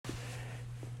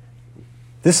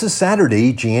This is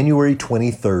Saturday, January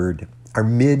 23rd, our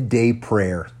midday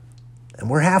prayer. And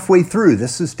we're halfway through.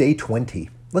 This is day 20.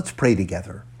 Let's pray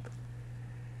together.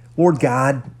 Lord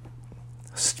God,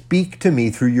 speak to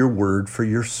me through your word, for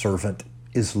your servant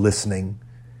is listening.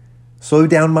 Slow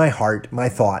down my heart, my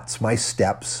thoughts, my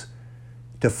steps,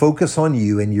 to focus on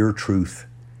you and your truth.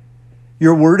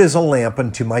 Your word is a lamp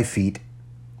unto my feet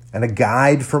and a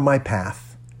guide for my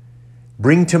path.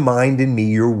 Bring to mind in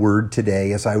me your word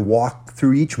today as I walk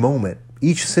through each moment,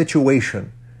 each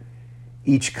situation,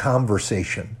 each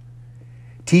conversation.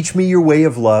 Teach me your way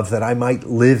of love that I might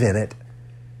live in it.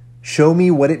 Show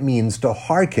me what it means to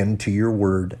hearken to your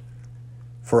word.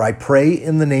 For I pray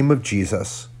in the name of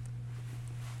Jesus.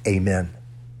 Amen.